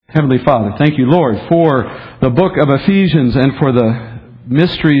Heavenly Father, thank you, Lord, for the book of Ephesians and for the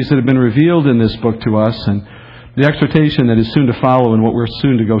mysteries that have been revealed in this book to us and the exhortation that is soon to follow and what we're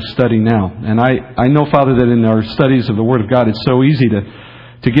soon to go study now. And I know, Father, that in our studies of the Word of God, it's so easy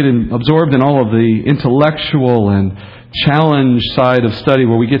to get absorbed in all of the intellectual and challenge side of study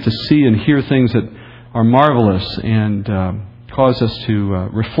where we get to see and hear things that are marvelous and cause us to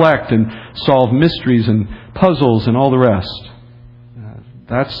reflect and solve mysteries and puzzles and all the rest.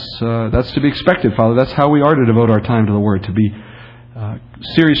 That's to be expected, Father. That's how we are to devote our time to the Word, to be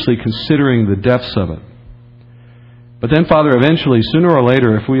seriously considering the depths of it. But then, Father, eventually, sooner or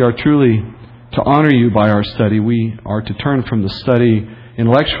later, if we are truly to honor you by our study, we are to turn from the study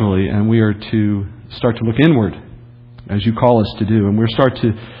intellectually and we are to start to look inward, as you call us to do. And we'll start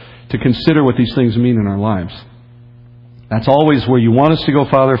to consider what these things mean in our lives. That's always where you want us to go,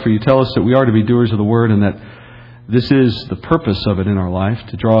 Father, for you tell us that we are to be doers of the Word and that this is the purpose of it in our life,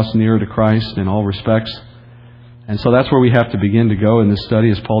 to draw us nearer to Christ in all respects. And so that's where we have to begin to go in this study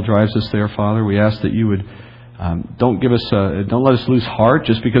as Paul drives us there, Father. We ask that you would don't let us lose heart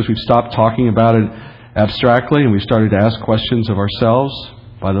just because we've stopped talking about it abstractly and we've started to ask questions of ourselves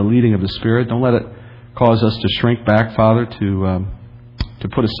by the leading of the Spirit. Don't let it cause us to shrink back, Father, to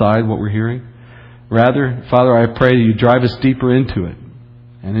put aside what we're hearing. Rather, Father, I pray that you drive us deeper into it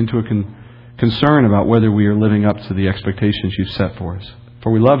and into a concern about whether we are living up to the expectations you've set for us.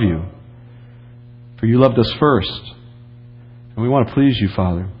 For we love you. For you loved us first. And we want to please you,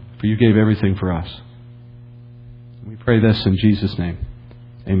 Father, for you gave everything for us. We pray this in Jesus' name.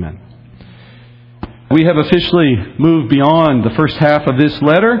 Amen. We have officially moved beyond the first half of this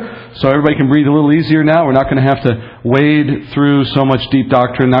letter, so everybody can breathe a little easier now. We're not going to have to wade through so much deep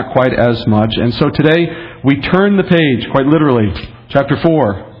doctrine, not quite as much. And so today we turn the page, quite literally, chapter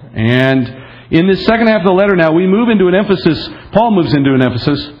 4. And in this second half of the letter now, we move into an emphasis, Paul moves into an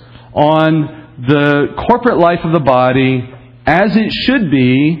emphasis on the corporate life of the body as it should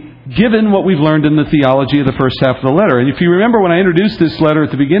be, given what we've learned in the theology of the first half of the letter. And if you remember when I introduced this letter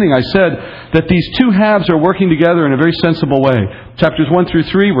at the beginning, I said that these two halves are working together in a very sensible way. Chapters 1 through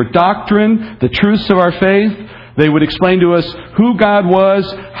 3 were doctrine, the truths of our faith. They would explain to us who God was,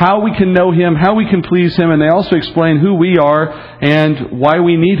 how we can know Him, how we can please Him, and they also explain who we are and why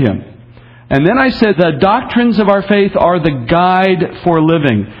we need Him. And then I said the doctrines of our faith are the guide for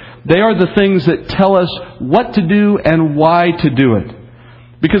living. They are the things that tell us what to do and why to do it.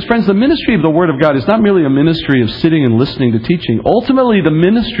 Because, friends, the ministry of the Word of God is not merely a ministry of sitting and listening to teaching. Ultimately, the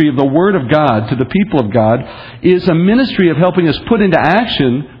ministry of the Word of God to the people of God is a ministry of helping us put into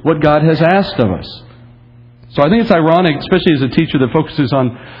action what God has asked of us. So I think it's ironic, especially as a teacher that focuses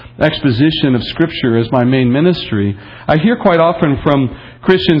on exposition of Scripture as my main ministry. I hear quite often from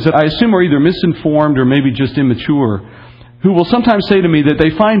Christians that I assume are either misinformed or maybe just immature, who will sometimes say to me that they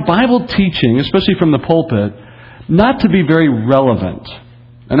find Bible teaching, especially from the pulpit, not to be very relevant.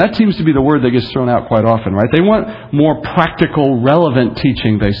 And that seems to be the word that gets thrown out quite often, right? They want more practical, relevant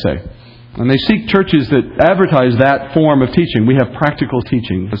teaching, they say. And they seek churches that advertise that form of teaching. We have practical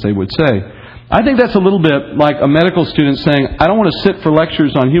teaching, as they would say. I think that's a little bit like a medical student saying, I don't want to sit for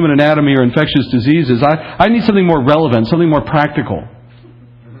lectures on human anatomy or infectious diseases. I need something more relevant, something more practical.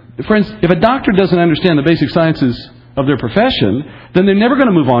 Friends, if a doctor doesn't understand the basic sciences of their profession, then they're never going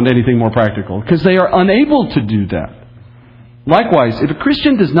to move on to anything more practical because they are unable to do that. Likewise, if a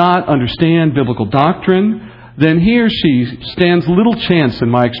Christian does not understand biblical doctrine, then he or she stands little chance, in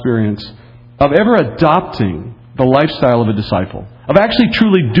my experience, of ever adopting the lifestyle of a disciple, of actually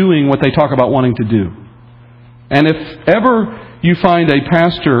truly doing what they talk about wanting to do. And if ever you find a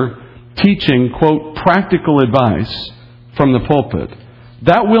pastor teaching, quote, practical advice from the pulpit,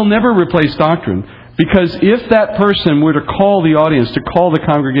 that will never replace doctrine. Because if that person were to call the audience, to call the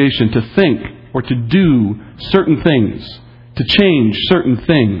congregation to think or to do certain things, to change certain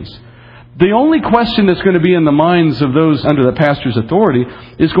things, the only question that's going to be in the minds of those under the pastor's authority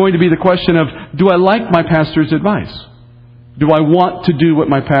is going to be the question of, do I like my pastor's advice? Do I want to do what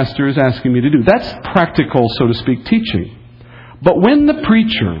my pastor is asking me to do? That's practical, so to speak, teaching. But when the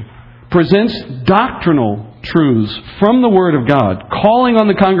preacher presents doctrinal truths from the Word of God, calling on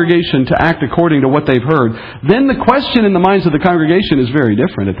the congregation to act according to what they've heard, then the question in the minds of the congregation is very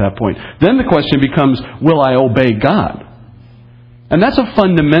different at that point. Then the question becomes, will I obey God? And that's a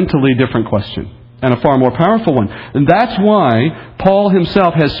fundamentally different question and a far more powerful one. And that's why Paul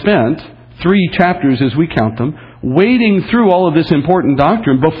himself has spent 3 chapters, as we count them, wading through all of this important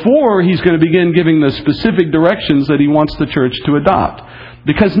doctrine before he's going to begin giving the specific directions that he wants the church to adopt.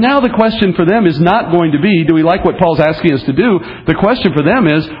 Because now the question for them is not going to be, do we like what Paul's asking us to do? The question for them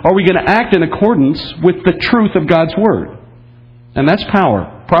is, are we going to act in accordance with the truth of God's Word? And that's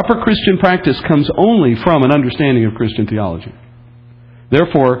power. Proper Christian practice comes only from an understanding of Christian theology.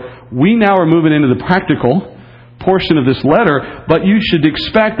 Therefore, we now are moving into the practical portion of this letter, but you should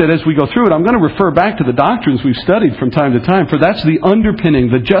expect that as we go through it, I'm going to refer back to the doctrines we've studied from time to time, for that's the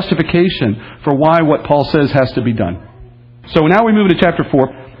underpinning, the justification for why what Paul says has to be done. So now we move into chapter 4,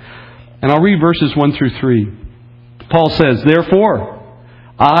 and I'll read verses 1 through 3. Paul says, "Therefore,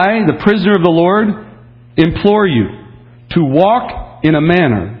 I, the prisoner of the Lord, implore you to walk in a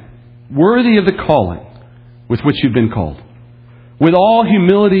manner worthy of the calling with which you've been called, with all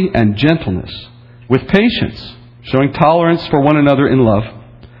humility and gentleness, with patience, showing tolerance for one another in love,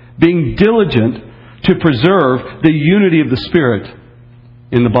 being diligent to preserve the unity of the Spirit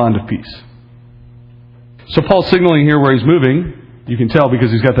in the bond of peace." So Paul's signaling here where he's moving. You can tell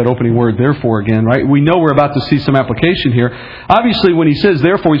because he's got that opening word, therefore, again, right? We know we're about to see some application here. Obviously, when he says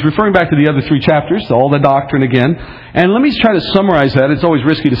therefore, he's referring back to the other 3 chapters, all the doctrine again. And let me try to summarize that. It's always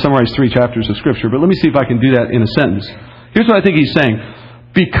risky to summarize 3 chapters of Scripture, but let me see if I can do that in a sentence. Here's what I think he's saying.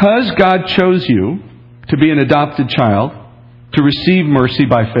 Because God chose you to be an adopted child, to receive mercy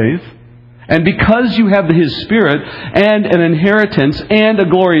by faith, and because you have His Spirit and an inheritance and a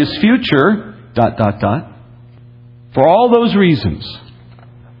glorious future, ... For all those reasons,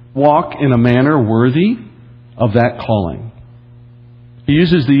 walk in a manner worthy of that calling. He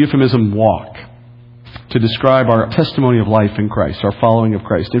uses the euphemism walk to describe our testimony of life in Christ, our following of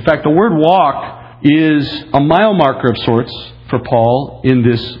Christ. In fact, the word walk is a mile marker of sorts for Paul in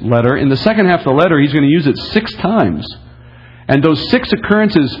this letter. In the second half of the letter, he's going to use it 6 times. And those 6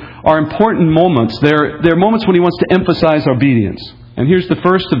 occurrences are important moments. They're moments when he wants to emphasize obedience. And here's the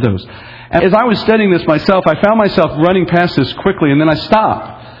first of those. As I was studying this myself, I found myself running past this quickly, and then I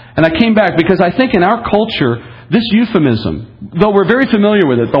stopped. And I came back because I think in our culture, this euphemism, though we're very familiar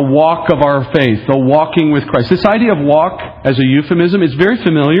with it, the walk of our faith, the walking with Christ, this idea of walk as a euphemism is very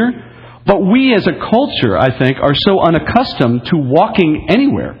familiar. But we as a culture, I think, are so unaccustomed to walking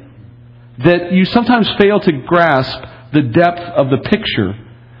anywhere that you sometimes fail to grasp the depth of the picture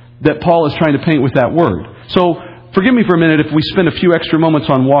that Paul is trying to paint with that word. So forgive me for a minute if we spend a few extra moments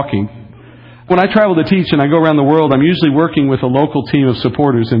on walking. When I travel to teach and I go around the world, I'm usually working with a local team of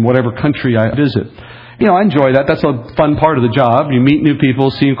supporters in whatever country I visit. I enjoy that. That's a fun part of the job. You meet new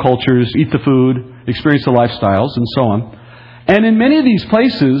people, see new cultures, eat the food, experience the lifestyles, and so on. And in many of these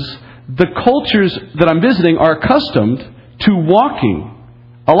places, the cultures that I'm visiting are accustomed to walking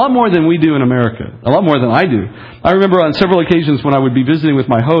a lot more than we do in America, a lot more than I do. I remember on several occasions when I would be visiting with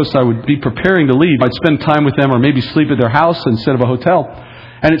my hosts, I would be preparing to leave. I'd spend time with them or maybe sleep at their house instead of a hotel.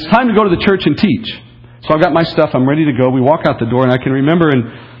 And it's time to go to the church and teach. So I've got my stuff. I'm ready to go. We walk out the door, and I can remember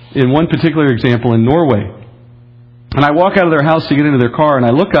in one particular example in Norway. And I walk out of their house to get into their car, and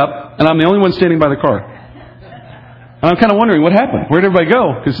I look up, and I'm the only one standing by the car. And I'm kind of wondering, what happened? Where'd everybody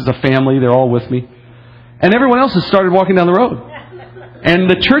go? Because it's a family. They're all with me. And everyone else has started walking down the road. And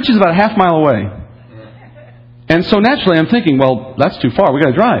the church is about a half mile away. And so naturally I'm thinking, well, that's too far. We've got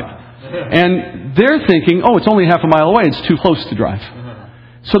to drive. And they're thinking, oh, it's only half a mile away. It's too close to drive.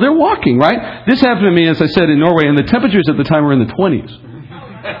 So they're walking, right? This happened to me, as I said, in Norway, and the temperatures at the time were in the 20s.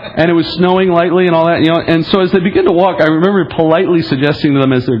 And it was snowing lightly and all that, And so as they begin to walk, I remember politely suggesting to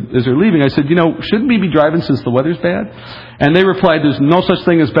them as they're leaving, I said, shouldn't we be driving since the weather's bad? And they replied, there's no such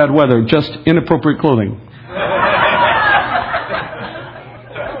thing as bad weather, just inappropriate clothing.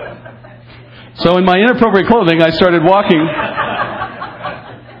 So in my inappropriate clothing, I started walking.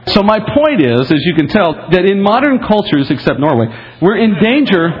 So my point is, as you can tell, that in modern cultures, except Norway, we're in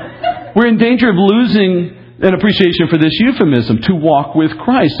danger of losing an appreciation for this euphemism, to walk with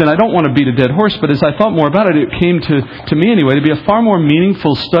Christ. And I don't want to beat a dead horse, but as I thought more about it, it came to me anyway, to be a far more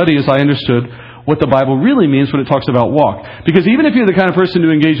meaningful study as I understood what the Bible really means when it talks about walk. Because even if you're the kind of person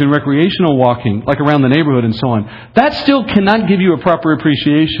to engage in recreational walking, like around the neighborhood and so on, that still cannot give you a proper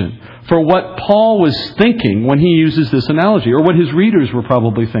appreciation for what Paul was thinking when he uses this analogy, or what his readers were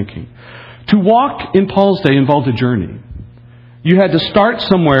probably thinking. To walk in Paul's day involved a journey. You had to start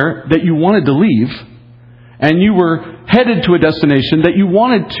somewhere that you wanted to leave, and you were headed to a destination that you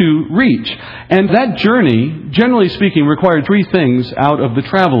wanted to reach. And that journey, generally speaking, required 3 things out of the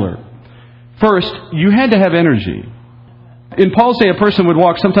traveler. First, you had to have energy. In Paul's day, a person would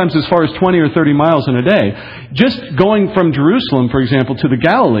walk sometimes as far as 20 or 30 miles in a day. Just going from Jerusalem, for example, to the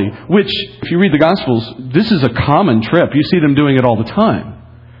Galilee, which, if you read the Gospels, this is a common trip. You see them doing it all the time.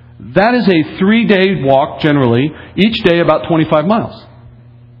 That is a 3-day walk, generally, each day about 25 miles.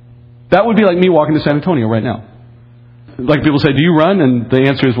 That would be like me walking to San Antonio right now. Like people say, do you run? And the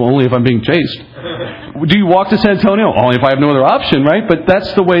answer is, well, only if I'm being chased. Do you walk to San Antonio? Only if I have no other option, right? But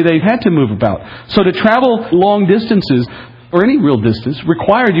that's the way they had to move about. So to travel long distances, or any real distance,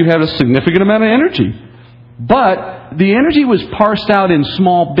 required you have a significant amount of energy. But the energy was parsed out in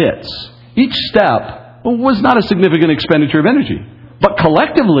small bits. Each step was not a significant expenditure of energy. But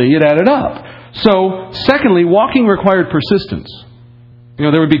collectively, it added up. So, secondly, walking required persistence.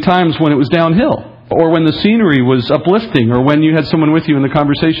 There would be times when it was downhill, or when the scenery was uplifting, or when you had someone with you and the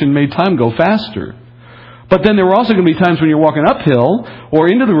conversation made time go faster. But then there were also going to be times when you're walking uphill, or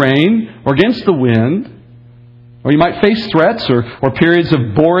into the rain, or against the wind, or you might face threats or periods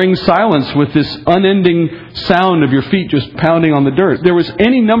of boring silence with this unending sound of your feet just pounding on the dirt. There was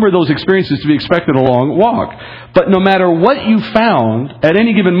any number of those experiences to be expected along a walk. But no matter what you found at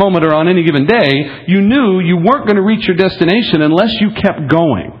any given moment or on any given day, you knew you weren't going to reach your destination unless you kept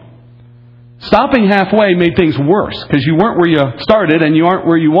going. Stopping halfway made things worse because you weren't where you started and you aren't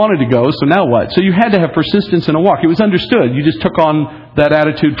where you wanted to go, so now what? So you had to have persistence in a walk. It was understood. You just took on that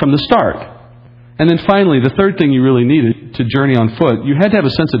attitude from the start. And then finally, the third thing you really needed to journey on foot, you had to have a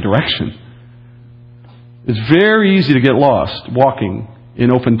sense of direction. It's very easy to get lost walking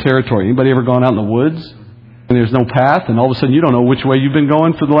in open territory. Anybody ever gone out in the woods and there's no path and all of a sudden you don't know which way you've been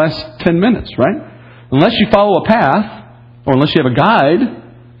going for the last 10 minutes, right? Unless you follow a path or unless you have a guide,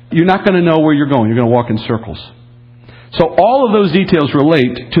 you're not going to know where you're going. You're going to walk in circles. So all of those details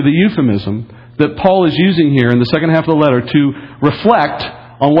relate to the euphemism that Paul is using here in the second half of the letter to reflect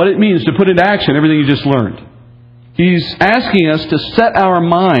on what it means to put into action everything you just learned. He's asking us to set our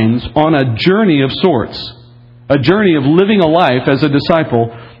minds on a journey of sorts, a journey of living a life as a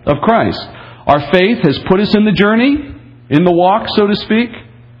disciple of Christ. Our faith has put us in the journey, in the walk, so to speak.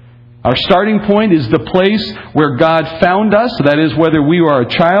 Our starting point is the place where God found us, that is, whether we were a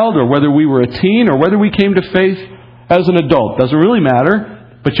child or whether we were a teen or whether we came to faith as an adult. Doesn't really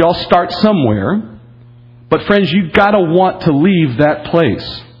matter, but you all start somewhere. But friends, you've got to want to leave that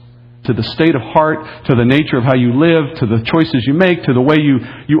place, to the state of heart, to the nature of how you live, to the choices you make, to the way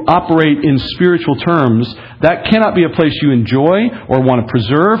you operate in spiritual terms. That cannot be a place you enjoy or want to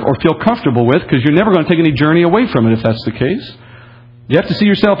preserve or feel comfortable with, because you're never going to take any journey away from it if that's the case. You have to see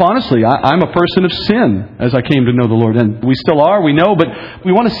yourself honestly. I'm a person of sin as I came to know the Lord. And we still are, we know, but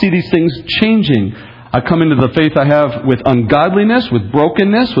we want to see these things changing. I come into the faith I have with ungodliness, with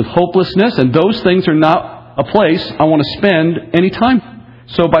brokenness, with hopelessness, and those things are not a place I want to spend any time.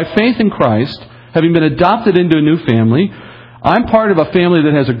 So by faith in Christ, having been adopted into a new family, I'm part of a family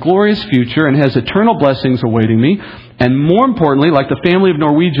that has a glorious future and has eternal blessings awaiting me. And more importantly, like the family of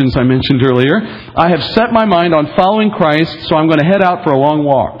Norwegians I mentioned earlier, I have set my mind on following Christ, so I'm going to head out for a long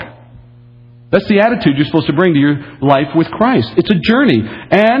walk. That's the attitude you're supposed to bring to your life with Christ. It's a journey.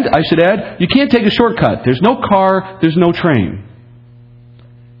 And, I should add, you can't take a shortcut. There's no car, there's no train.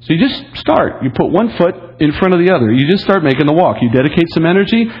 So you just start. You put one foot in front of the other. You just start making the walk. You dedicate some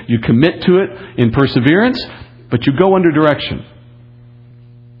energy. You commit to it in perseverance. But you go under direction.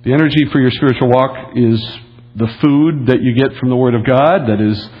 The energy for your spiritual walk is the food that you get from the Word of God that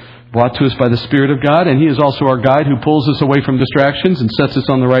is brought to us by the Spirit of God. And He is also our guide who pulls us away from distractions and sets us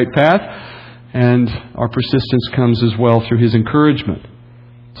on the right path. And our persistence comes as well through His encouragement.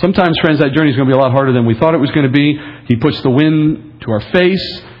 Sometimes, friends, that journey is going to be a lot harder than we thought it was going to be. He puts the wind to our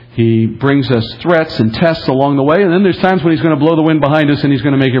face. He brings us threats and tests along the way. And then there's times when He's going to blow the wind behind us and He's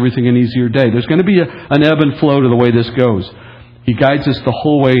going to make everything an easier day. There's going to be an ebb and flow to the way this goes. He guides us the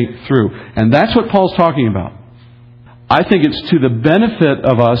whole way through. And that's what Paul's talking about. I think it's to the benefit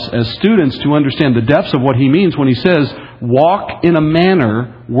of us as students to understand the depths of what he means when he says, walk in a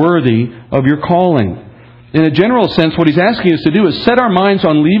manner worthy of your calling. In a general sense, what he's asking us to do is set our minds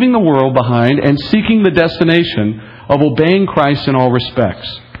on leaving the world behind and seeking the destination of obeying Christ in all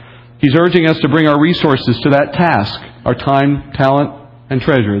respects. He's urging us to bring our resources to that task, our time, talent, and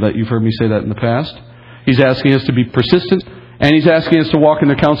treasure, that you've heard me say that in the past. He's asking us to be persistent, and He's asking us to walk in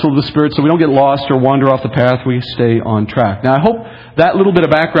the counsel of the Spirit so we don't get lost or wander off the path. We stay on track. Now, I hope that little bit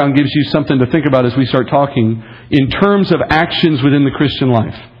of background gives you something to think about as we start talking in terms of actions within the Christian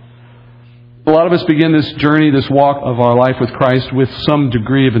life. A lot of us begin this journey, this walk of our life with Christ with some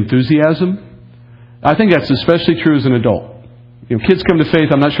degree of enthusiasm. I think that's especially true as an adult. Kids come to faith,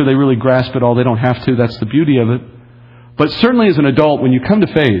 I'm not sure they really grasp it all. They don't have to. That's the beauty of it. But certainly as an adult, when you come to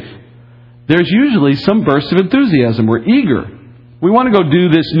faith, there's usually some burst of enthusiasm. We're eager. We want to go do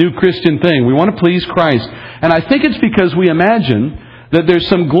this new Christian thing. We want to please Christ. And I think it's because we imagine that there's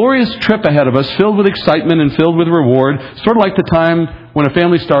some glorious trip ahead of us filled with excitement and filled with reward, sort of like the time when a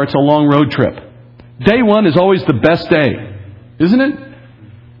family starts a long road trip. Day one is always the best day, isn't it?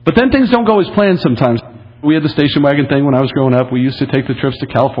 But then things don't go as planned sometimes. We had the station wagon thing when I was growing up. We used to take the trips to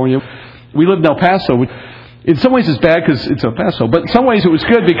California. We lived in El Paso. In some ways it's bad because it's El Paso, but in some ways it was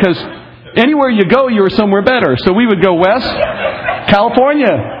good because Anywhere you go, you were somewhere better. So we would go west,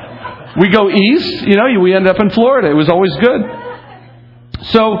 California. We go east, we end up in Florida. It was always good.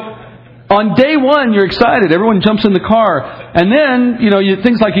 So on day one, you're excited. Everyone jumps in the car. And then,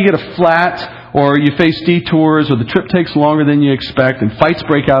 things like you get a flat, or you face detours, or the trip takes longer than you expect, and fights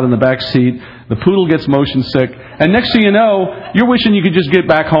break out in the back seat. The poodle gets motion sick. And next thing you know, you're wishing you could just get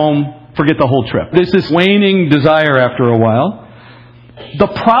back home, forget the whole trip. There's this waning desire after a while. The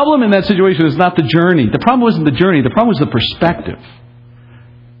problem in that situation is not the journey. The problem wasn't the journey. The problem was the perspective.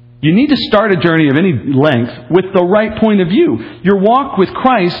 You need to start a journey of any length with the right point of view. Your walk with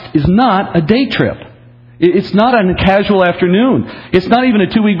Christ is not a day trip. It's not a casual afternoon. It's not even a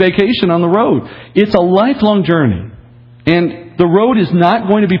 2-week vacation on the road. It's a lifelong journey. And the road is not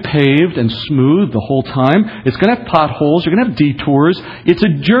going to be paved and smooth the whole time. It's going to have potholes. You're going to have detours. It's a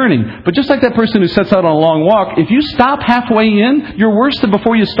journey. But just like that person who sets out on a long walk, if you stop halfway in, you're worse than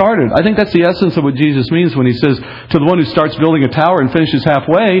before you started. I think that's the essence of what Jesus means when He says to the one who starts building a tower and finishes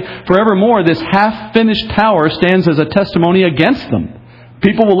halfway, forevermore this half-finished tower stands as a testimony against them.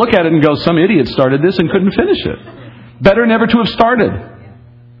 People will look at it and go, some idiot started this and couldn't finish it. Better never to have started.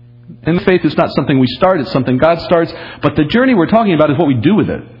 And faith is not something we start, it's something God starts. But the journey we're talking about is what we do with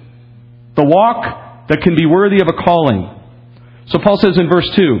it. The walk that can be worthy of a calling. So Paul says in verse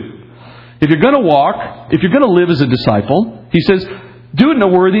 2, if you're going to walk, if you're going to live as a disciple, he says, do it in a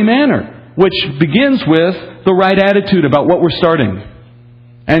worthy manner, which begins with the right attitude about what we're starting.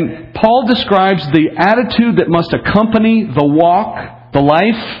 And Paul describes the attitude that must accompany the walk, the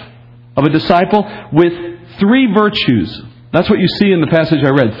life of a disciple with 3 virtues. That's what you see in the passage I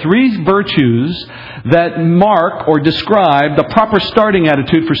read. 3 virtues that mark or describe the proper starting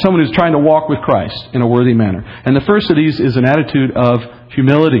attitude for someone who's trying to walk with Christ in a worthy manner. And the first of these is an attitude of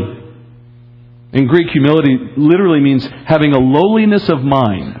humility. In Greek, humility literally means having a lowliness of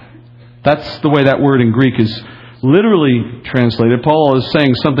mind. That's the way that word in Greek is literally translated. Paul is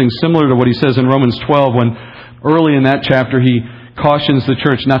saying something similar to what he says in Romans 12 when early in that chapter he cautions the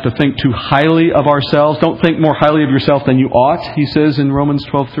church not to think too highly of ourselves. Don't think more highly of yourself than you ought, he says in Romans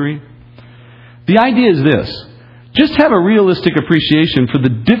 12:3. The idea is this. Just have a realistic appreciation for the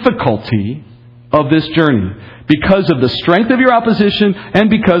difficulty of this journey because of the strength of your opposition and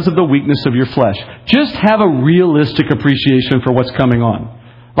because of the weakness of your flesh. Just have a realistic appreciation for what's coming on.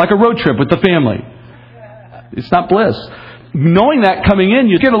 Like a road trip with the family. It's not bliss. Knowing that coming in,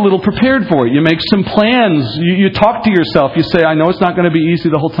 you get a little prepared for it. You make some plans. You talk to yourself. You say, I know it's not going to be easy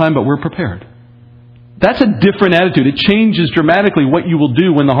the whole time, but we're prepared. That's a different attitude. It changes dramatically what you will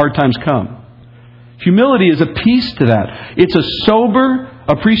do when the hard times come. Humility is a piece to that. It's a sober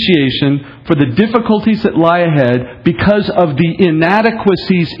appreciation for the difficulties that lie ahead because of the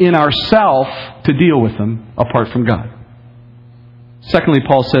inadequacies in ourself to deal with them apart from God. Secondly,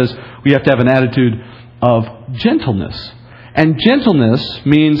 Paul says we have to have an attitude of gentleness. And gentleness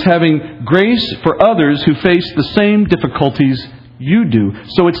means having grace for others who face the same difficulties you do.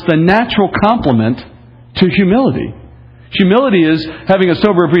 So it's the natural complement to humility. Humility is having a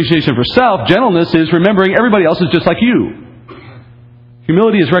sober appreciation for self. Gentleness is remembering everybody else is just like you.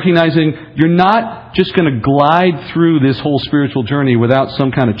 Humility is recognizing you're not just going to glide through this whole spiritual journey without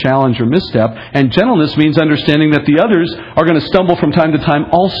some kind of challenge or misstep. And gentleness means understanding that the others are going to stumble from time to time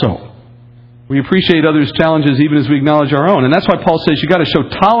also. We appreciate others' challenges even as we acknowledge our own. And that's why Paul says you've got to show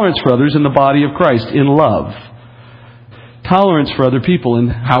tolerance for others in the body of Christ, in love. Tolerance for other people and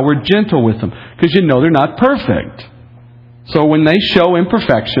how we're gentle with them. Because you know they're not perfect. So when they show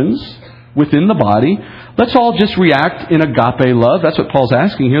imperfections within the body, let's all just react in agape love. That's what Paul's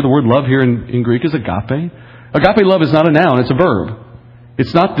asking here. The word love here in Greek is agape. Agape love is not a noun, it's a verb.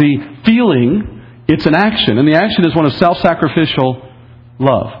 It's not the feeling, it's an action. And the action is one of self-sacrificial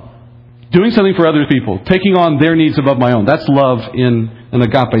love. Doing something for other people, taking on their needs above my own. That's love in an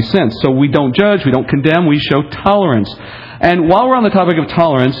agape sense. So we don't judge, we don't condemn, we show tolerance. And while we're on the topic of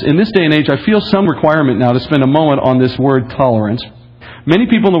tolerance, in this day and age, I feel some requirement now to spend a moment on this word tolerance. Many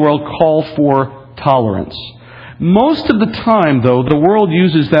people in the world call for tolerance. Most of the time, though, the world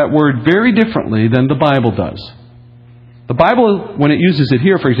uses that word very differently than the Bible does. The Bible, when it uses it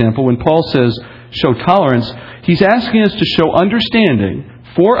here, for example, when Paul says show tolerance, he's asking us to show understanding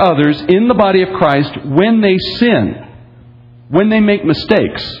for others in the body of Christ when they sin, when they make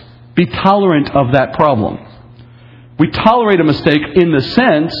mistakes. Be tolerant of that problem. We tolerate a mistake in the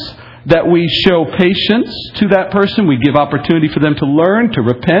sense that we show patience to that person. We give opportunity for them to learn, to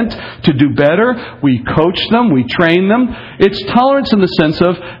repent, to do better. We coach them. We train them. It's tolerance in the sense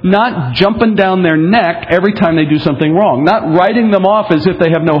of not jumping down their neck every time they do something wrong. Not writing them off as if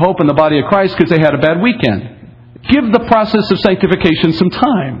they have no hope in the body of Christ because they had a bad weekend. Give the process of sanctification some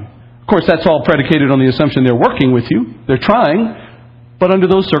time. Of Of course, that's all predicated on the assumption they're working with you. They're trying. But under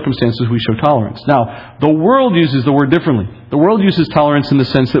those circumstances, we show tolerance. Now, the world uses the word differently. The world uses tolerance in the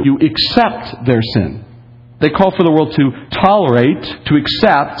sense that you accept their sin. They call for the world to tolerate, to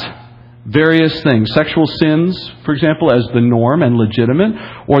accept various things. Sexual sins, for example, as the norm and legitimate.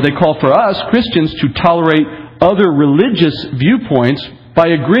 Or they call for us, Christians, to tolerate other religious viewpoints by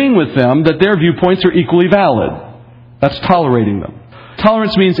agreeing with them that their viewpoints are equally valid. That's tolerating them.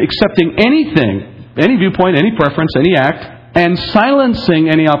 Tolerance means accepting anything, any viewpoint, any preference, any act, and silencing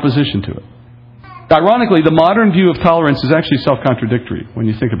any opposition to it. Ironically, the modern view of tolerance is actually self-contradictory when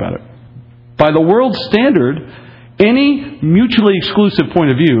you think about it. By the world's standard, any mutually exclusive point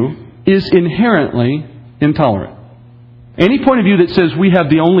of view is inherently intolerant. Any point of view that says we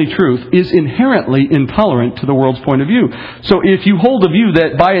have the only truth is inherently intolerant to the world's point of view. So if you hold a view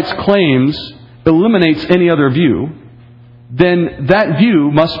that by its claims eliminates any other view, then that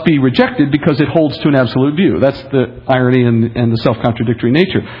view must be rejected because it holds to an absolute view. That's the irony and the self-contradictory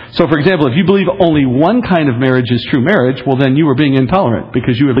nature. So, for example, if you believe only one kind of marriage is true marriage, well, then you are being intolerant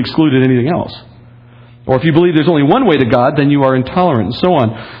because you have excluded anything else. Or if you believe there's only one way to God, then you are intolerant, and so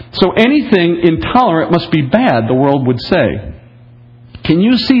on. So anything intolerant must be bad, the world would say. Can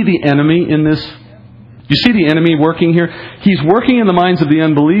you see the enemy in this? You see the enemy working here? He's working in the minds of the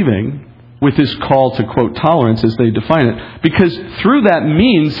unbelieving with this call to, quote, tolerance as they define it. Because through that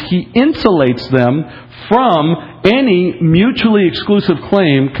means he insulates them from any mutually exclusive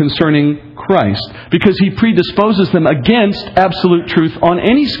claim concerning Christ. Because he predisposes them against absolute truth on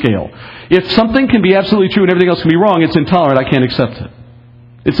any scale. If something can be absolutely true and everything else can be wrong, it's intolerant. I can't accept it.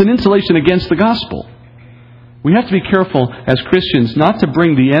 It's an insulation against the gospel. We have to be careful as Christians not to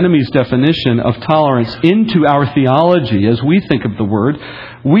bring the enemy's definition of tolerance into our theology as we think of the word.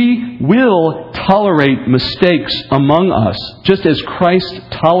 We will tolerate mistakes among us, just as Christ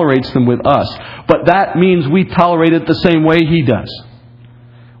tolerates them with us. But that means we tolerate it the same way He does.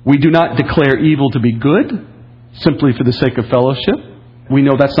 We do not declare evil to be good simply for the sake of fellowship. We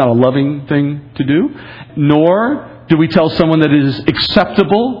know that's not a loving thing to do. Nor do we tell someone that it is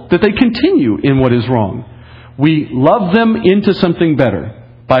acceptable that they continue in what is wrong. We love them into something better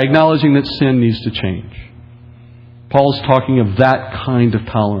by acknowledging that sin needs to change. Paul's talking of that kind of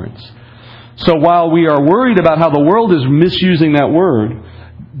tolerance. So while we are worried about how the world is misusing that word,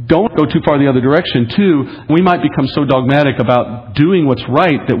 don't go too far the other direction too. We might become so dogmatic about doing what's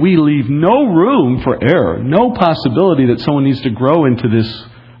right that we leave no room for error, no possibility that someone needs to grow into this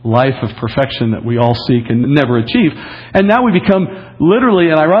life of perfection that we all seek and never achieve. And now we become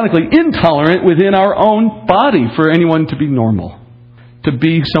literally and ironically intolerant within our own body for anyone to be normal, to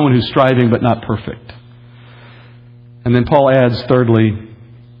be someone who's striving but not perfect. And then Paul adds, thirdly,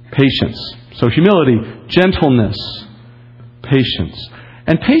 patience. So humility, gentleness, patience.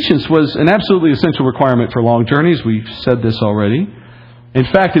 And patience was an absolutely essential requirement for long journeys. We've said this already. In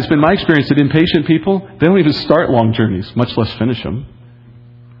fact, it's been my experience that impatient people, they don't even start long journeys, much less finish them.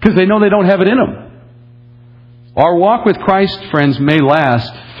 Because they know they don't have it in them. Our walk with Christ, friends, may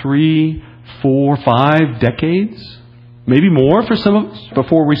last 3, 4, 5 decades. Maybe more for some of us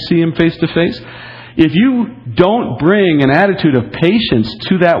before we see Him face to face. If you don't bring an attitude of patience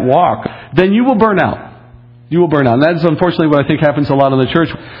to that walk, then you will burn out. You will burn out. And that is unfortunately what I think happens a lot in the church.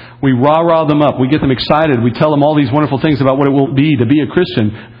 We rah-rah them up. We get them excited. We tell them all these wonderful things about what it will be to be a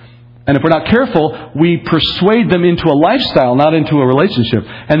Christian. And if we're not careful, we persuade them into a lifestyle, not into a relationship.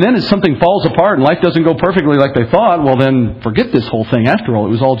 And then as something falls apart and life doesn't go perfectly like they thought, well then forget this whole thing after all. It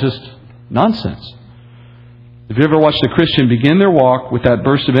was all just nonsense. If you ever watched a Christian begin their walk with that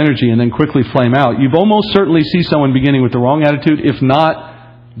burst of energy and then quickly flame out, you've almost certainly see someone beginning with the wrong attitude, if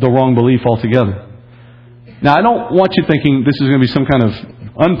not the wrong belief altogether. Now, I don't want you thinking this is going to be some kind of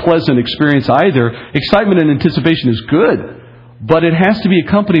unpleasant experience either. Excitement and anticipation is good. But it has to be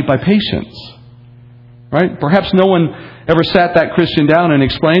accompanied by patience. Right? Perhaps no one ever sat that Christian down and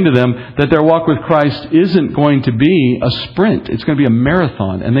explained to them that their walk with Christ isn't going to be a sprint. It's going to be a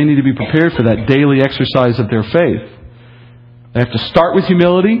marathon. And they need to be prepared for that daily exercise of their faith. They have to start with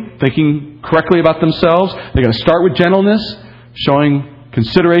humility, thinking correctly about themselves. They've got to start with gentleness, showing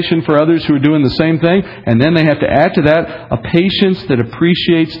consideration for others who are doing the same thing. And then they have to add to that a patience that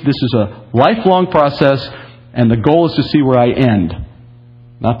appreciates this is a lifelong process. And the goal is to see where I end,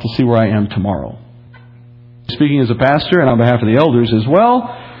 not to see where I am tomorrow. Speaking as a pastor and on behalf of the elders as well,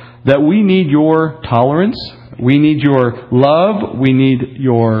 that we need your tolerance, we need your love, we need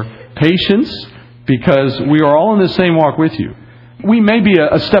your patience, because we are all in the same walk with you. We may be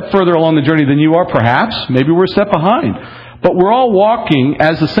a step further along the journey than you are, perhaps. Maybe we're a step behind. But we're all walking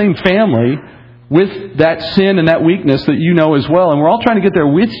as the same family with that sin and that weakness that you know as well. And we're all trying to get there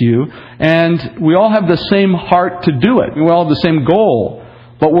with you. And we all have the same heart to do it. We all have the same goal.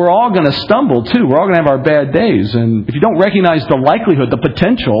 But we're all going to stumble too. We're all going to have our bad days. And if you don't recognize the likelihood, the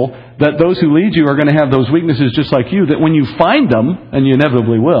potential that those who lead you are going to have those weaknesses just like you, that when you find them, and you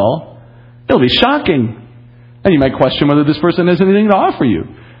inevitably will, it'll be shocking. And you might question whether this person has anything to offer you.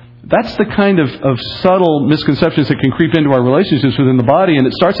 That's the kind of subtle misconceptions that can creep into our relationships within the body. And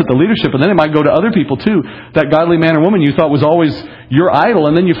it starts at the leadership, and then it might go to other people too. That godly man or woman you thought was always your idol,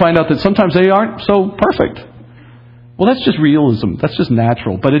 and then you find out that sometimes they aren't so perfect. Well, that's just realism. That's just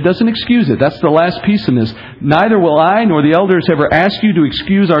natural. But it doesn't excuse it. That's the last piece in this. Neither will I nor the elders ever ask you to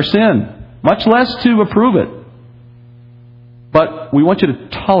excuse our sin, much less to approve it. But we want you to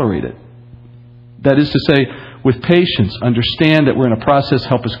tolerate it. That is to say, with patience, understand that we're in a process.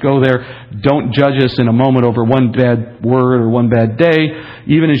 Help us go there. Don't judge us in a moment over one bad word or one bad day,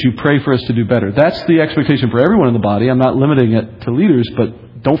 even as you pray for us to do better. That's the expectation for everyone in the body. I'm not limiting it to leaders,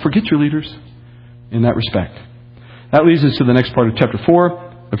 but don't forget your leaders in that respect. That leads us to the next part of chapter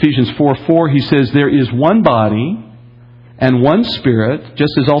 4. Ephesians 4:4, he says, there is one body and one Spirit,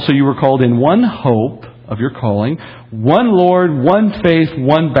 just as also you were called in one hope of your calling, one Lord, one faith,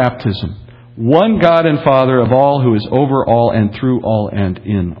 one baptism, one God and Father of all, who is over all and through all and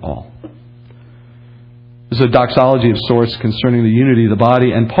in all. This is a doxology of sorts concerning the unity of the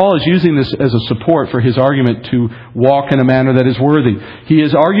body, and Paul is using this as a support for his argument to walk in a manner that is worthy. He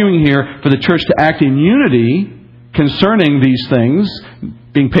is arguing here for the church to act in unity concerning these things,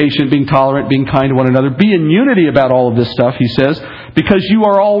 being patient, being tolerant, being kind to one another. Be in unity about all of this stuff, he says, because you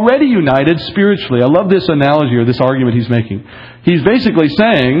are already united spiritually. I love this analogy or this argument he's making. He's basically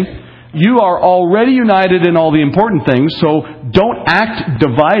saying, you are already united in all the important things, so don't act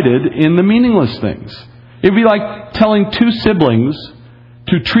divided in the meaningless things. It would be like telling two siblings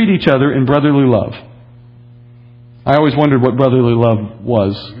to treat each other in brotherly love. I always wondered what brotherly love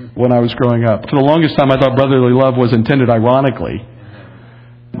was when I was growing up. For the longest time, I thought brotherly love was intended ironically.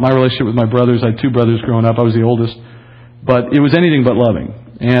 My relationship with my brothers, I had two brothers growing up. I was the oldest. But it was anything but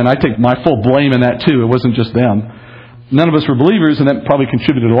loving. And I take my full blame in that too. It wasn't just them. None of us were believers, and that probably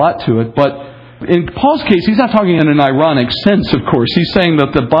contributed a lot to it. But in Paul's case, he's not talking in an ironic sense, of course. He's saying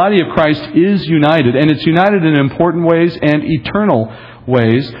that the body of Christ is united, and it's united in important ways and eternal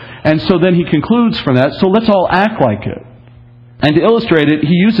ways. And so then he concludes from that, so let's all act like it. And to illustrate it,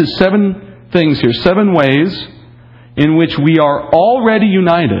 he uses 7 things here, 7 ways in which we are already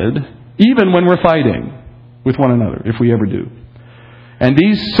united, even when we're fighting with one another, if we ever do. And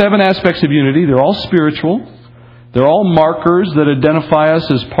these 7 aspects of unity, they're all spiritual. They're all markers that identify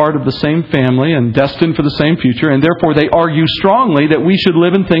us as part of the same family and destined for the same future, and therefore they argue strongly that we should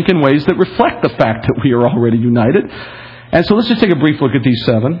live and think in ways that reflect the fact that we are already united. And so let's just take a brief look at these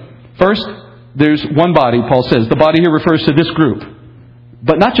 7. First, there's one body, Paul says. The body here refers to this group.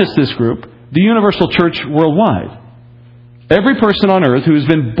 But not just this group, the universal church worldwide. Every person on earth who has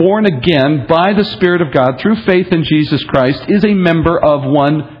been born again by the Spirit of God through faith in Jesus Christ is a member of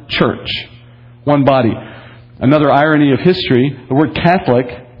one church, one body. Another irony of history, the word Catholic,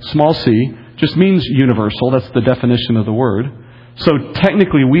 small c, just means universal. That's the definition of the word. So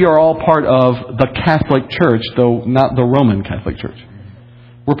technically we are all part of the Catholic Church, though not the Roman Catholic Church.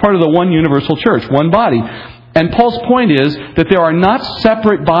 We're part of the one universal church, one body. And Paul's point is that there are not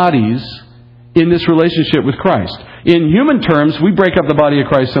separate bodies in this relationship with Christ. In human terms, we break up the body of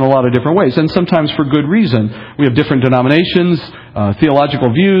Christ in a lot of different ways, and sometimes for good reason. We have different denominations,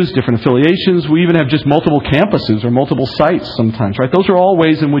 theological views, different affiliations. We even have just multiple campuses or multiple sites sometimes, right? Those are all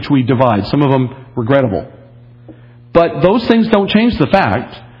ways in which we divide, some of them regrettable. But those things don't change the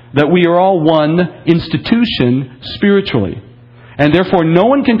fact that we are all one institution spiritually. And therefore, no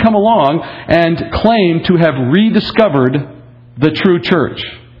one can come along and claim to have rediscovered the true church,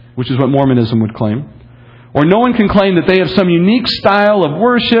 which is what Mormonism would claim. Or no one can claim that they have some unique style of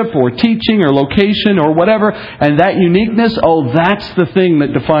worship or teaching or location or whatever, and that uniqueness, that's the thing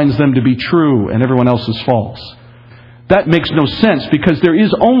that defines them to be true and everyone else is false. That makes no sense because there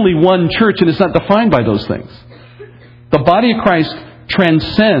is only one church and it's not defined by those things. The body of Christ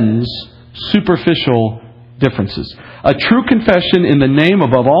transcends superficial differences. A true confession in the name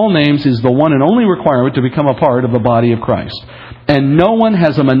above all names is the one and only requirement to become a part of the body of Christ. And no one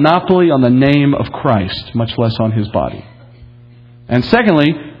has a monopoly on the name of Christ, much less on His body. And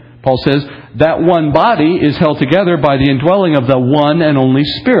secondly, Paul says, that one body is held together by the indwelling of the one and only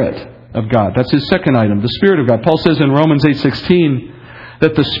Spirit of God. That's his second item, the Spirit of God. Paul says in Romans 8:16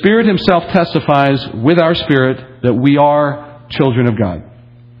 that the Spirit Himself testifies with our spirit that we are children of God.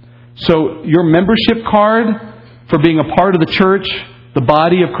 So your membership card for being a part of the church the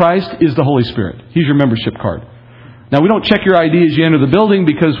body of Christ, is the Holy Spirit. He's your membership card. Now, we don't check your ID as you enter the building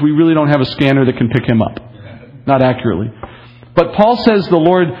because we really don't have a scanner that can pick him up. Not accurately. But Paul says the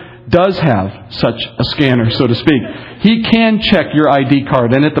Lord does have such a scanner, so to speak. He can check your ID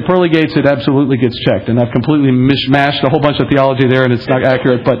card. And at the pearly gates, it absolutely gets checked. And I've completely mishmashed a whole bunch of theology there, and it's not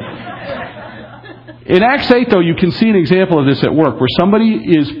accurate. But in Acts 8, though, you can see an example of this at work, where somebody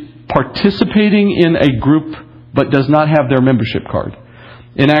is participating in a group but does not have their membership card.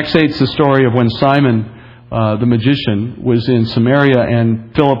 In Acts 8, it's the story of when Simon, the magician, was in Samaria,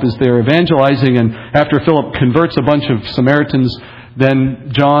 and Philip is there evangelizing. And after Philip converts a bunch of Samaritans,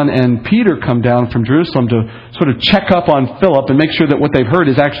 then John and Peter come down from Jerusalem to sort of check up on Philip and make sure that what they've heard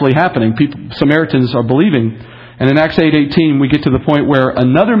is actually happening. Samaritans are believing. And in Acts 8:18, we get to the point where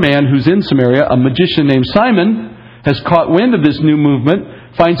another man who's in Samaria, a magician named Simon, has caught wind of this new movement,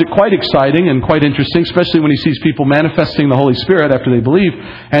 finds it quite exciting and quite interesting, especially when he sees people manifesting the Holy Spirit after they believe.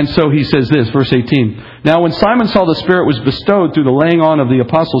 And so he says this, verse 18. Now when Simon saw the Spirit was bestowed through the laying on of the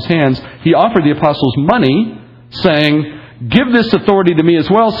apostles' hands, he offered the apostles money, saying, "Give this authority to me as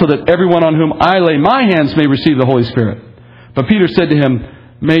well, so that everyone on whom I lay my hands may receive the Holy Spirit." But Peter said to him,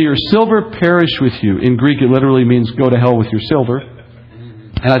 "May your silver perish with you." In Greek, it literally means go to hell with your silver.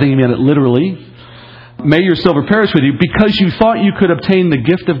 And I think he meant it literally. "May your silver perish with you, because you thought you could obtain the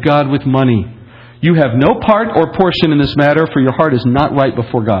gift of God with money. You have no part or portion in this matter, for your heart is not right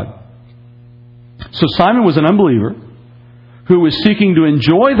before God." So Simon was an unbeliever who was seeking to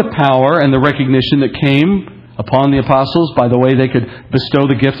enjoy the power and the recognition that came upon the apostles by the way they could bestow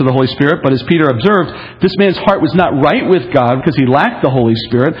the gift of the Holy Spirit. But as Peter observed, this man's heart was not right with God because he lacked the Holy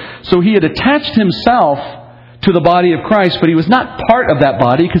Spirit. So he had attached himself to the body of Christ, but he was not part of that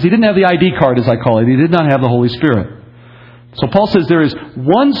body because he didn't have the ID card, as I call it. He did not have the Holy Spirit. So Paul says there is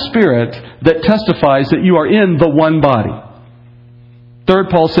one Spirit that testifies that you are in the one body.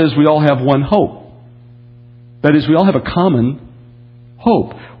 Third, Paul says we all have one hope. That is, we all have a common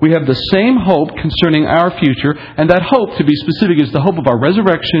hope. We have the same hope concerning our future, and that hope, to be specific, is the hope of our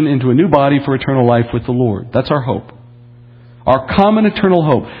resurrection into a new body for eternal life with the Lord. That's our hope. Our common eternal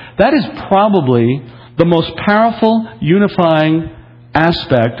hope. That is probably the most powerful, unifying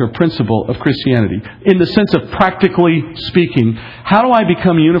aspect or principle of Christianity. In the sense of practically speaking, how do I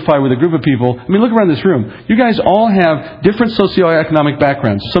become unified with a group of people? I mean, look around this room. You guys all have different socioeconomic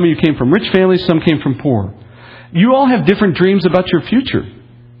backgrounds. Some of you came from rich families, some came from poor. You all have different dreams about your future.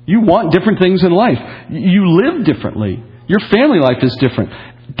 You want different things in life. You live differently. Your family life is different.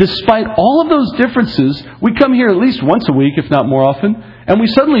 Despite all of those differences, we come here at least once a week, if not more often, and we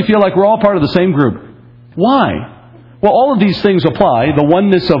suddenly feel like we're all part of the same group. Why? Well, all of these things apply. The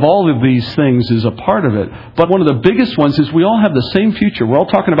oneness of all of these things is a part of it. But one of the biggest ones is we all have the same future. We're all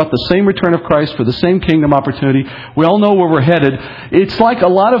talking about the same return of Christ for the same kingdom opportunity. We all know where we're headed. It's like a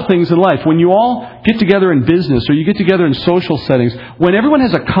lot of things in life. When you all get together in business or you get together in social settings, when everyone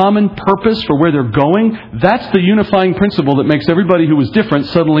has a common purpose for where they're going, that's the unifying principle that makes everybody who was different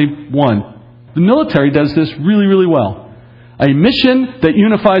suddenly one. The military does this really, really well. A mission that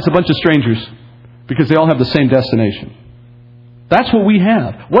unifies a bunch of strangers, because they all have the same destination. That's what we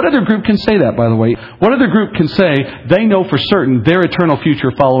have. What other group can say that, by the way? What other group can say they know for certain their eternal future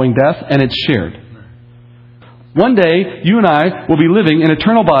following death, and it's shared? One day, you and I will be living in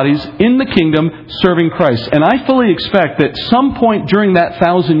eternal bodies in the kingdom serving Christ. And I fully expect that some point during that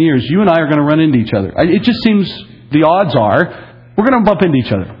 1,000 years, you and I are going to run into each other. It just seems the odds are we're going to bump into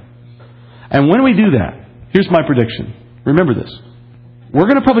each other. And when we do that, here's my prediction. Remember this. We're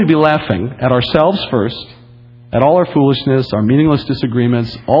going to probably be laughing at ourselves first, at all our foolishness, our meaningless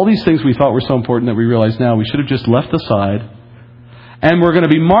disagreements, all these things we thought were so important that we realize now we should have just left aside. And we're going to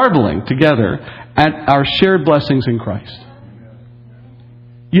be marveling together at our shared blessings in Christ.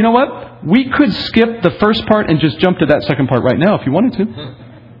 You know what? We could skip the first part and just jump to that second part right now if you wanted to.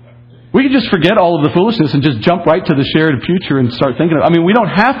 We could just forget all of the foolishness and just jump right to the shared future and start thinking of it. I mean, we don't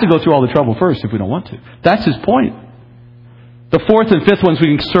have to go through all the trouble first if we don't want to. That's his point. The fourth and fifth ones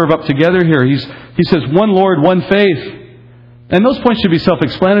we can serve up together here. He says, one Lord, one faith. And those points should be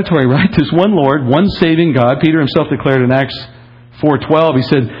self-explanatory, right? There's one Lord, one saving God. Peter himself declared in Acts 4:12, he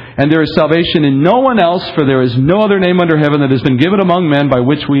said, "And there is salvation in no one else, for there is no other name under heaven that has been given among men by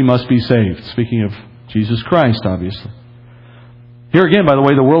which we must be saved." Speaking of Jesus Christ, obviously. Here again, by the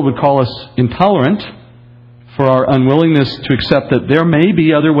way, the world would call us intolerant for our unwillingness to accept that there may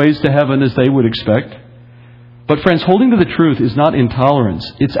be other ways to heaven as they would expect. But friends, holding to the truth is not intolerance.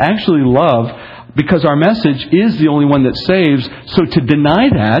 It's actually love, because our message is the only one that saves. So to deny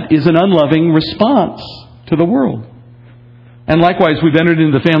that is an unloving response to the world. And likewise, we've entered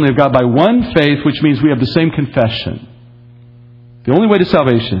into the family of God by one faith, which means we have the same confession. The only way to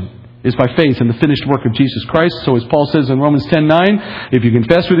salvation is by faith in the finished work of Jesus Christ. So as Paul says in Romans 10:9, if you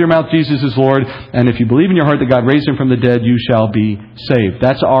confess with your mouth Jesus is Lord, and if you believe in your heart that God raised him from the dead, you shall be saved.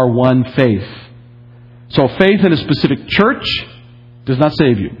 That's our one faith. So faith in a specific church does not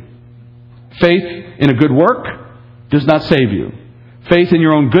save you. Faith in a good work does not save you. Faith in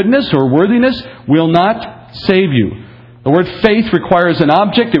your own goodness or worthiness will not save you. The word faith requires an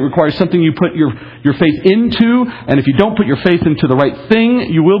object. It requires something you put your faith into. And if you don't put your faith into the right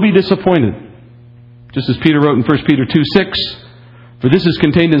thing, you will be disappointed. Just as Peter wrote in 1 Peter 2:6, "For this is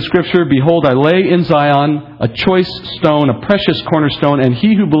contained in Scripture, Behold, I lay in Zion a choice stone, a precious cornerstone, and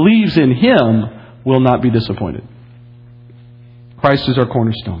he who believes in him will not be disappointed." Christ is our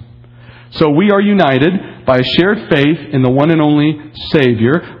cornerstone. So we are united by a shared faith in the one and only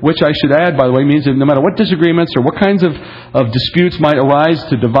Savior, which I should add, by the way, means that no matter what disagreements or what kinds of disputes might arise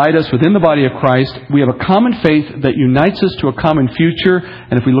to divide us within the body of Christ, we have a common faith that unites us to a common future.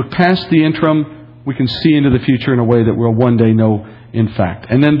 And if we look past the interim, we can see into the future in a way that we'll one day know in fact.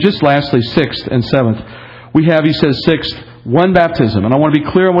 And then just lastly, sixth and seventh, we have, he says, sixth, one baptism. And I want to be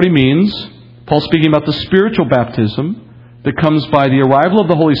clear on what he means. Paul's speaking about the spiritual baptism that comes by the arrival of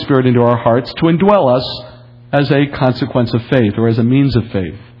the Holy Spirit into our hearts to indwell us as a consequence of faith or as a means of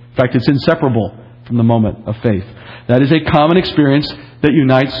faith. In fact, it's inseparable from the moment of faith. That is a common experience that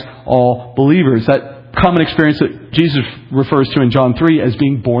unites all believers. That common experience that Jesus refers to in John 3 as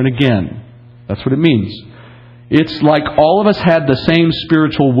being born again. That's what it means. It's like all of us had the same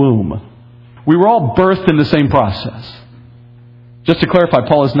spiritual womb. We were all birthed in the same process. Just to clarify,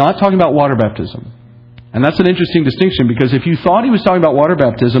 Paul is not talking about water baptism. And that's an interesting distinction, because if you thought he was talking about water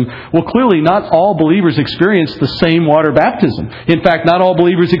baptism, well, clearly not all believers experience the same water baptism. In fact, not all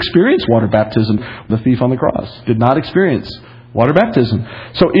believers experience water baptism. The thief on the cross did not experience water baptism.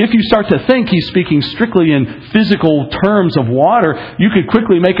 So if you start to think he's speaking strictly in physical terms of water, you could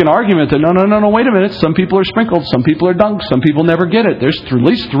quickly make an argument that no, wait a minute. Some people are sprinkled, some people are dunked, some people never get it. There's at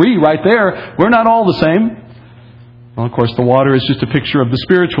least three right there. We're not all the same. Well, of course, the water is just a picture of the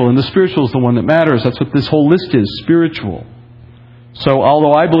spiritual, and the spiritual is the one that matters. That's what this whole list is, spiritual. So,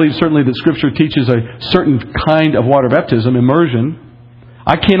 although I believe certainly that Scripture teaches a certain kind of water baptism, immersion,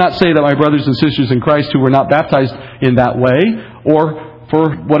 I cannot say that my brothers and sisters in Christ who were not baptized in that way, or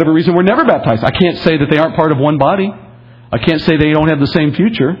for whatever reason were never baptized. I can't say that they aren't part of one body. I can't say they don't have the same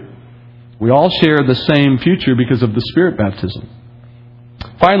future. We all share the same future because of the Spirit baptism.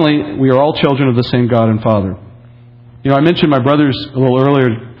 Finally, we are all children of the same God and Father. You know, I mentioned my brothers a little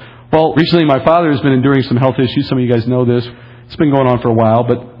earlier. Well, recently my father has been enduring some health issues. Some of you guys know this. It's been going on for a while,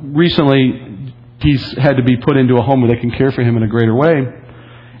 but recently he's had to be put into a home where they can care for him in a greater way.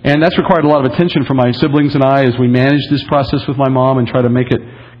 And that's required a lot of attention from my siblings and I as we manage this process with my mom and try to make it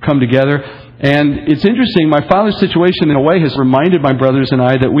come together. And it's interesting, my father's situation in a way has reminded my brothers and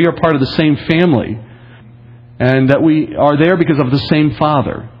I that we are part of the same family and that we are there because of the same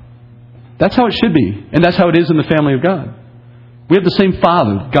Father. That's how it should be. And that's how it is in the family of God. We have the same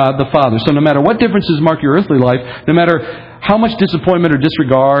Father, God the Father. So no matter what differences mark your earthly life, no matter how much disappointment or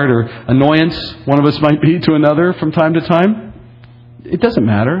disregard or annoyance one of us might be to another from time to time, it doesn't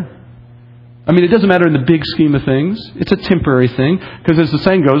matter. I mean, it doesn't matter in the big scheme of things. It's a temporary thing. Because as the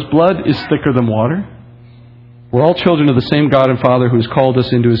saying goes, blood is thicker than water. We're all children of the same God and Father who has called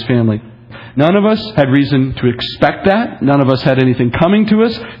us into His family. None of us had reason to expect that. None of us had anything coming to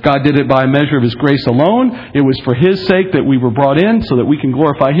us. God did it by a measure of His grace alone. It was for His sake that we were brought in so that we can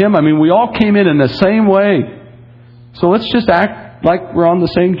glorify Him. I mean, we all came in the same way. So let's just act like we're on the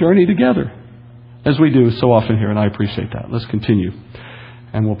same journey together, as we do so often here, and I appreciate that. Let's continue,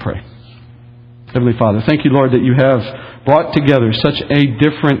 and we'll pray. Heavenly Father, thank you, Lord, that you have brought together such a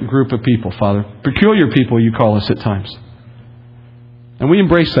different group of people, Father. Peculiar people, you call us at times. And we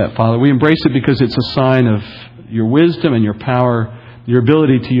embrace that, Father. We embrace it because it's a sign of your wisdom and your power, your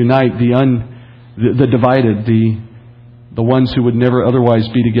ability to unite the divided, the ones who would never otherwise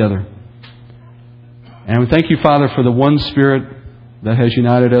be together. And we thank you, Father, for the one Spirit that has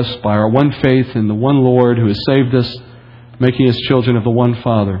united us by our one faith in the one Lord who has saved us, making us children of the one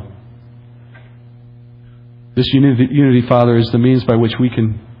Father. This unity, Father, is the means by which we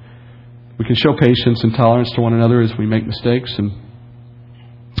can show patience and tolerance to one another as we make mistakes, and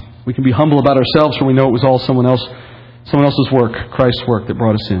we can be humble about ourselves, for we know it was all someone else's work, Christ's work, that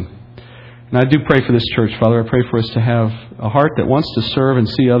brought us in. And I do pray for this church, Father. I pray for us to have a heart that wants to serve and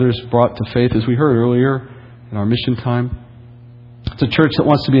see others brought to faith, as we heard earlier in our mission time. It's a church that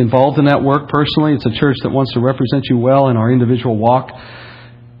wants to be involved in that work personally. It's a church that wants to represent you well in our individual walk.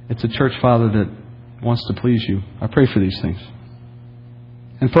 It's a church, Father, that wants to please you. I pray for these things.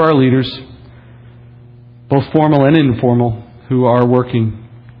 And for our leaders, both formal and informal, who are working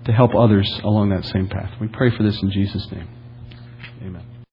to help others along that same path. We pray for this in Jesus' name.